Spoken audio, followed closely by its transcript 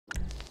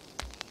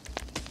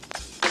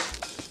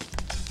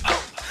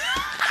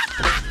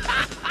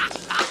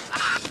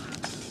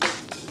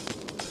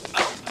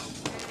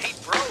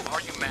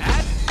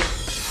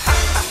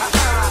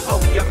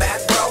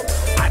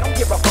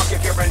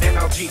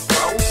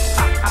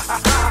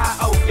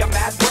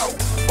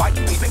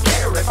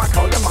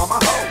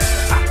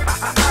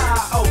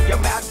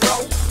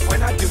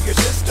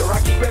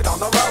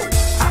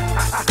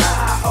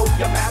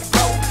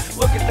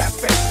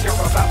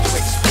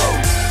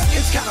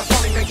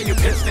making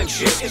you pissed and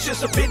shit. It's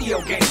just a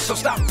video game, so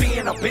stop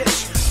being a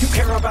bitch. You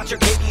care about your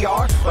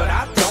KDR, but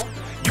I don't.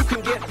 You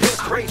can get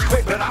pissed rage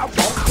quick, but I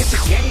won't. It's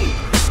a game.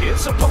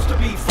 It's supposed to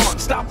be fun.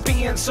 Stop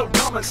being so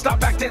dumb and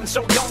stop acting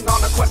so young.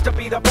 On a quest to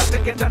be the best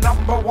and get to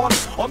number one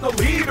on the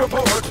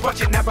leaderboards, but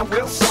you never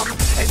will, son.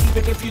 And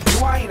even if you do,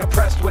 I ain't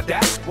impressed with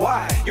that.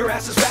 Why? Your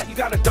ass is fat, you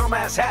got a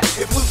dumbass hat.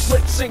 If loose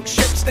lips sink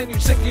ships, then you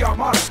sink the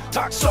armada.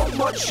 Talk so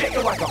much shit,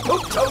 you're like a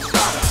poop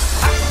tostada.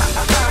 Ha ha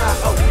ha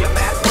ha, oh, you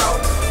mad, bro?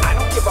 I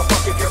don't give a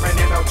fuck if you're an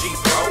MLG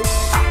pro.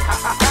 Ha ha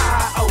ha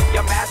ha, oh,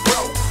 you mad, bro?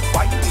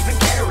 Why you even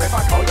care if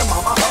I call your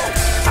mama ho?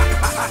 Ha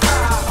ha ha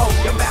ha, oh,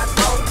 you mad,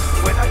 bro?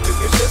 When I do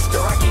your sister,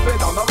 I keep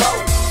it on the low.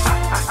 Ha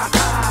ha ha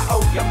ha,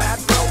 oh, you're mad,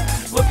 bro?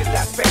 Look at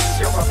that face,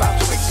 you're about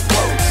to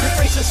explode. Your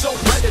face is so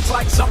red, it's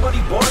like somebody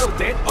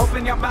boiled it.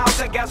 Open your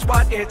mouth and guess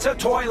what? It's a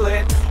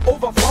toilet.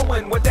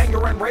 Overflowing with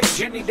anger and rage.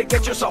 You need to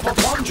get yourself a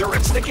plunger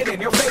and stick it in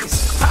your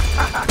face. Ha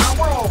ha ha ha,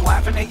 we're all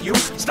laughing at you.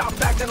 Stop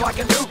acting like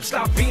a noob,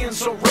 stop being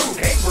so rude.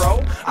 Hey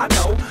bro, I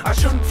know, I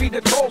shouldn't feed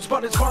the trolls,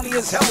 but it's funny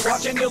as hell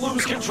watching you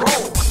lose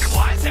control.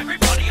 Why is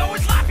everybody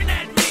always laughing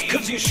at me?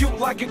 Cause you shoot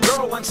like a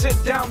girl and sit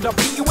down to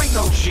pee, you ain't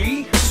no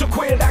G. So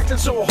quit acting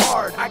so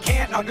hard, I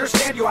can't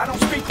understand you, I don't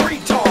speak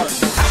retard.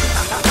 Ha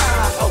ha ha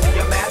ha, oh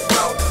you mad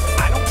bro?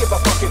 I don't give a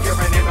fuck if you're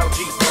an MLG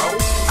bro.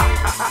 Ha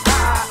ha ha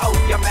ha, oh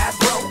you mad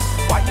bro?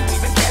 Why you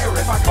even care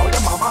if I call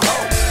your mama ho?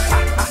 Ha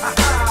ha ha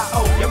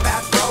ha, oh you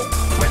mad bro?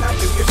 When I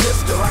do your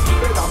sister, I keep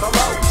it on the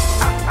low.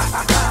 Ha ha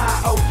ha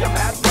ha, oh you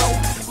mad bro?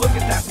 Look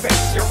at that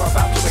face, you're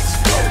about to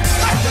explode.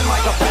 Acting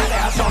like a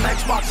badass on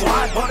Xbox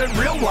Live, but in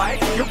real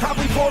life, you're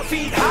probably 4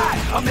 feet high.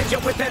 A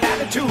midget with an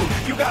attitude.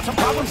 You got some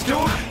problems,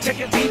 dude? Take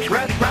a deep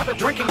breath, grab a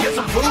drink and get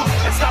some food.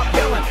 And stop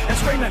yelling and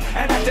screaming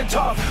and acting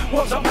tough.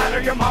 What's the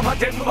matter? Your mama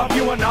didn't love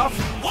you enough?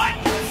 What?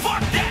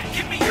 Fuck that!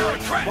 Give me your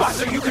address! Why,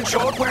 so you can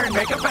show up wearing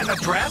makeup and a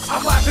dress?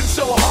 I'm laughing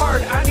so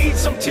hard, I need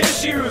some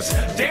tissues.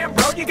 Damn,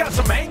 bro, you got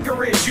some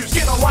anger issues.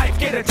 Get a life,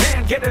 get a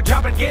tan, get a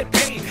job and get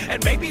paid.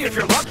 And maybe if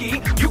you're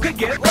lucky, you could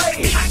get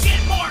laid. I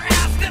get more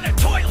ass than a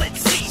toilet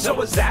seat! So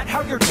is that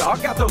how your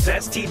dog got those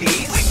STDs?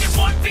 We can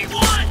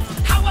 1v1!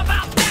 How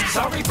about that?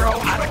 Sorry, bro,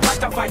 I don't like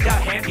to fight the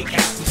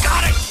handicap.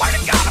 Got it! Swear to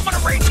God, I'm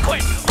gonna rage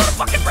quit! I'm gonna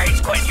fucking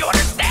rage quit, you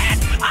understand?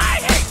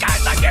 I hate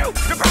guys like you!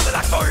 You're probably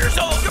like 4 years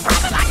old! You're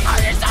probably like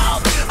 5 years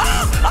old!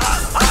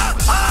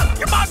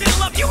 Your mom didn't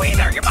love you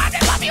either! Your mom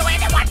didn't love you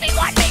either!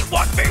 1v1 me!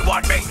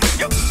 1v1 me!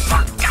 You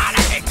fuck God,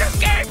 I hate this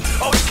game!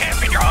 Always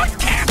camping, you're always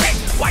camping!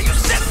 Why you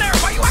sitting there?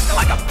 Why you acting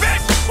like a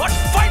bitch? Let's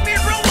fight me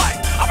in real life!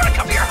 I'm gonna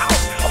come to your house!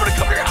 I'm gonna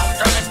come to your house,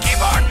 turn this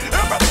keyboard, and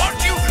I'm gonna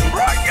punch you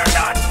right in your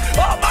nuts!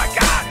 Oh my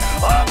God!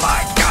 Oh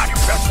my God! You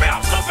pissed me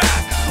off so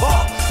bad!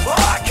 Oh,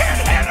 I can't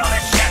handle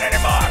this shit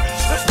anymore!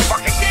 This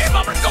fucking game,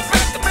 I'm gonna go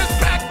back to Miss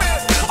Pac-Man!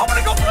 I'm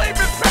gonna go play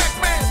Miss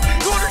Pac-Man!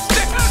 You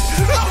understand?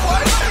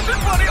 Why is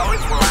everybody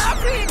always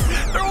laughing?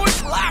 They're always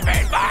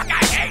laughing! Fuck,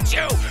 I hate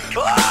you!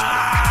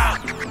 Ah!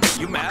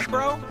 You mad,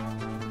 bro?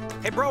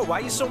 Hey, bro, why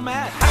you so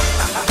mad? Ha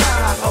ha ha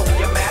ha, oh,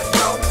 you mad,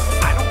 bro?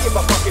 I don't give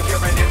a fuck if you're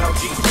an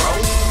MLG bro.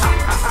 Ha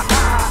ha ha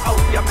ha, oh,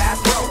 you mad,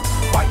 bro?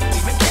 Why you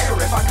even care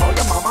if I call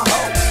your mama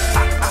ho?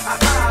 Ha ha ha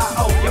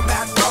ha, oh, you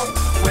mad, bro?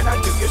 When I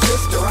do your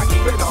sister, I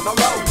keep it on the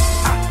low.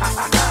 Ha ha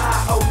ha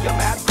ha, oh, you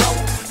mad, bro?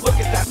 Look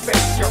at that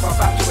face, you're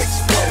about to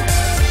explode.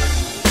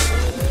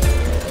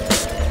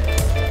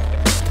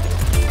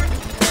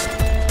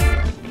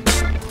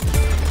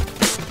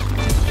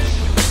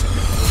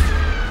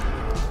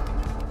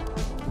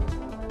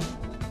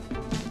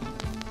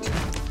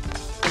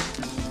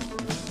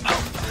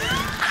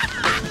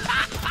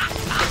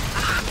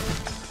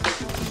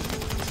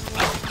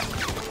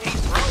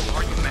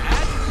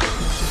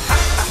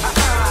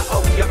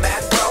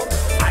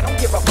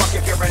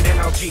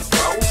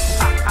 Bro.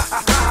 Ha ha ha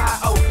ha,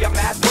 oh, you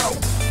mad, bro?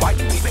 Why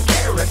you even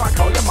care if I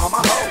call your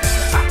mama ho?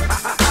 Ha ha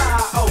ha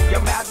ha, oh,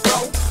 you mad,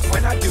 bro?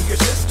 When I do your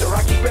sister,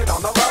 I keep it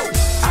on the low.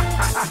 Ha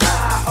ha ha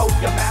ha, oh,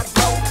 you mad,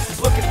 bro?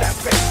 Look at that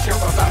face, you're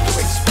about to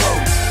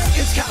explode.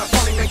 It's kinda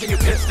funny making you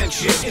pissed and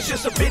shit. It's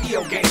just a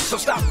video game, so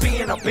stop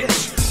being a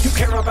bitch. You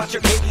care about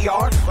your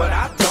KDR, but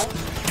I don't.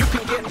 You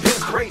can get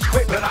pissed rage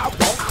quick, but I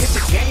won't. It's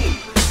a game.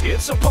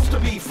 It's supposed to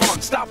be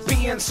fun. Stop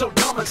being so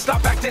dumb and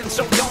stop acting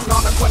so young. On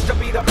a quest to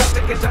be the best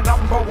and get to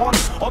number one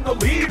on the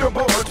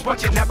leaderboards,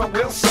 but you never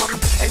will, son.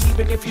 And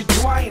even if you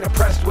do, I ain't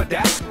impressed with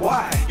that.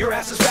 Why? Your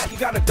ass is fat, you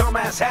got a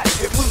dumbass hat.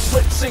 If loose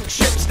lips sink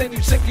ships, then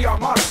you sink the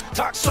armada.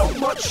 Talk so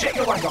much shit,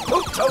 you're like a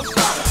poop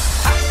tostada.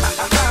 Ha ha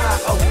ha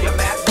ha, oh, you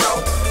mad, bro?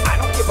 I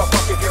don't give a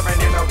fuck if you're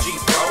an MLG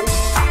bro.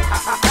 Ha ha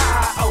ha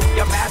ha, oh,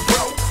 you mad,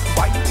 bro?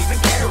 Why you even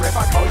care if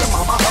I call your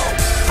mama ho?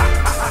 Ha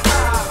ha ha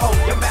ha, oh,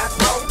 you mad,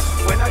 bro?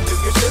 When I do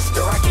your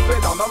sister, I keep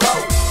it on the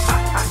low. Ha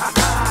ha ha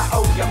ha,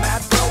 oh, you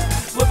mad, bro?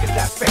 Look at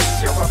that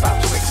face, you're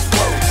about to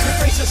explode. Your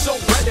face is so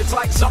red, it's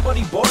like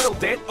somebody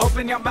boiled it.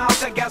 Open your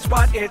mouth and guess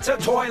what? It's a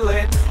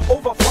toilet.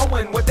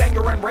 Overflowing with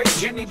anger and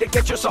rage. You need to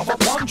get yourself a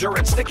plunger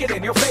and stick it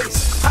in your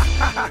face. Ha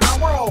ha ha ha,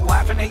 we're all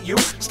laughing at you.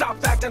 Stop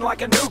acting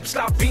like a noob,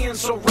 stop being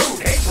so rude.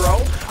 Hey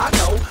bro, I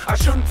know, I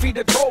shouldn't feed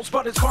the trolls,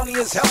 but it's funny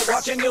as hell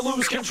watching you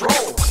lose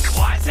control.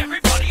 Why is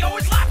everybody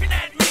always laughing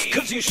at me?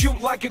 Cause you shoot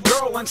like a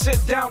girl and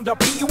sit down to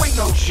pee. You ain't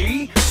no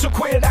G, so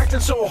quit acting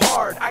so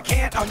hard. I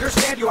can't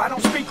understand you, I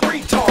don't speak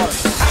retard.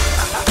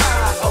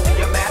 Oh,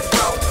 you mad,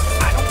 bro?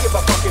 I don't give a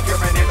fuck if you're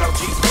an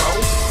NOG, bro.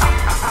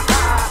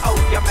 Oh,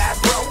 you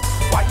mad, bro?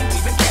 Why you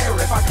even care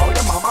if I call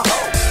your mama ho?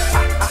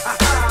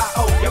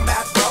 Oh, you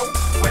mad, bro?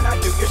 When I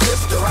do your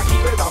sister, I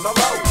keep it on the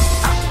low.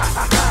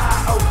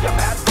 Oh, you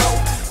mad, bro?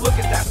 Look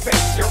at that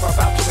face, you're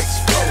about to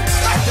explode.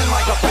 Acting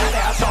like a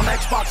badass on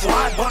Xbox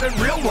Live, but in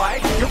real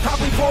life, you're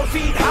probably 4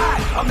 feet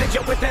high. A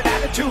midget with that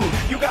attitude.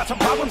 You got some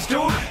problems,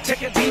 dude?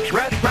 Take a deep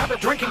breath, grab a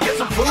drink and get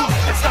some food.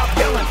 And stop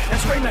yelling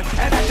and screaming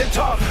and acting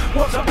tough.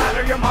 What's the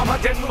matter? Your mama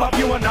didn't love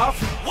you enough?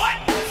 What?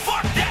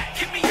 Fuck that!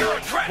 Give me your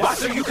address! Why,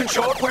 so you can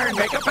show up wearing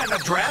makeup and a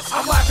dress?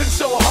 I'm laughing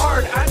so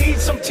hard, I need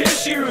some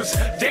tissues.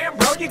 Damn,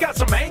 bro, you got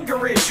some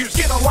anger issues.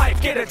 Get a life,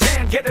 get a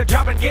tan, get a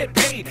job and get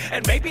paid.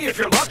 And maybe if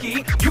you're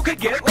lucky, you could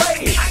get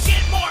laid. I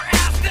get more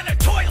ass than a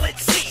toilet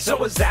seat!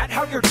 So is that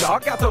how your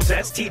dog got those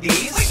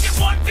STDs? We can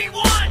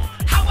 1v1!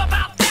 How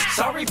about that?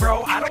 Sorry,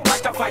 bro, I don't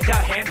like to fight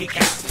that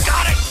handicap.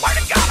 Got it! Swear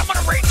to God, I'm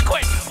gonna rage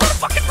quit! I'm gonna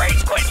fucking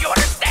rage quit, you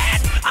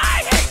understand?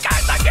 I hate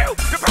guys like you!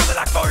 You're probably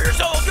like 4 years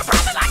old! You're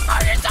probably like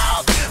 4 years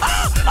old!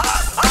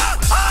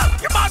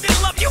 Your mom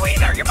didn't love you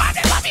either! Your mom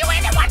didn't love you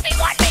either!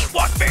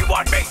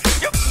 1v1 me!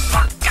 You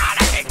fuck God,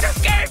 I hate this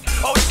game!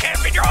 Always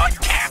camping, you're always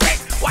camping!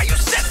 Why you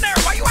sitting there?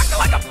 Why you acting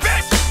like a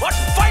bitch? Why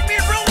don't you fight me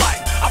in real life?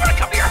 I'm gonna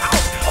come to your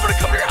house! I'm gonna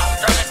come to your house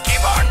through this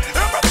keyboard! And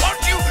I'm gonna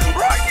punch you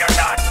right in your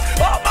nuts!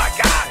 Oh my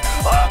God!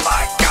 Oh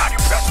my God! You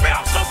pissed me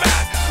off so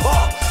bad!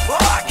 Oh,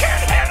 I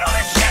can't handle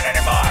this shit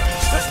anymore!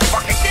 This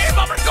fucking game,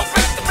 I'm gonna go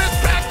back to Miss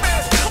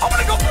Pac-Man! I'm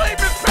gonna go play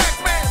Miss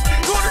Pac-Man!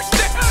 You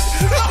understand?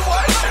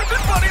 Why is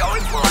everybody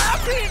always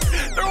laughing?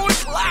 They're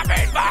always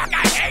laughing! Fuck,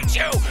 I hate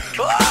you!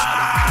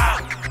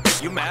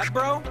 You mad,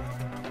 bro?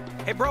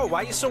 Hey, bro,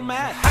 why you so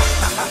mad?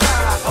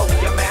 Oh,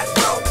 you mad,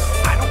 bro?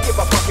 I don't give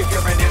a fuck if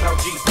you're an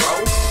NOG,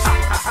 bro.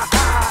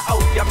 Oh,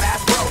 you mad,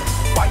 bro?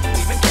 Why you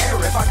even care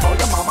if I call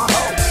your mama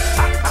ho?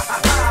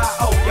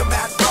 Oh, you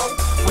mad, bro?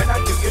 When I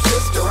do your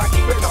sister, I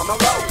keep it on the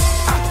low.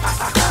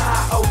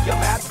 Oh, you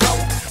mad, bro?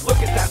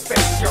 Look at that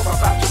face, you're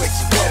about to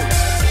explode.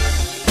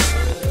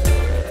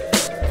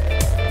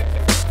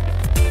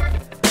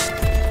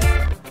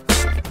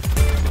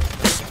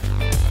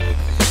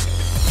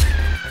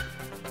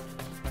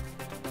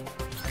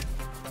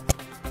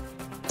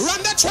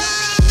 Run the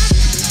track!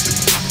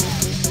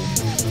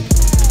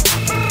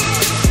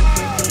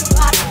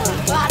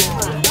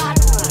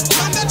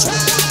 Run the track! Run the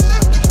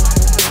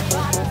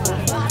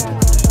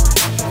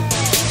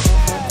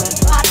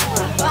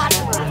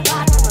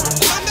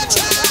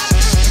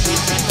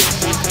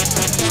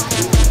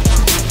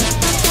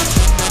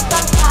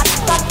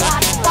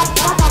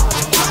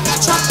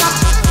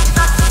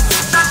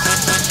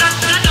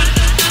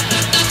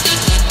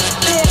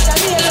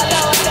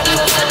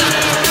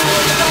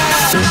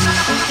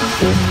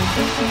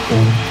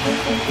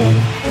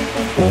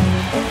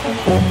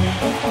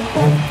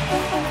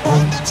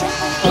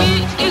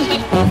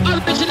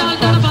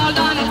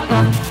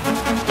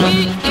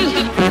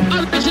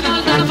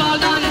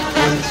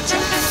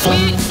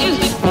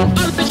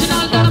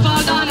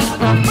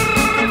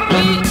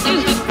We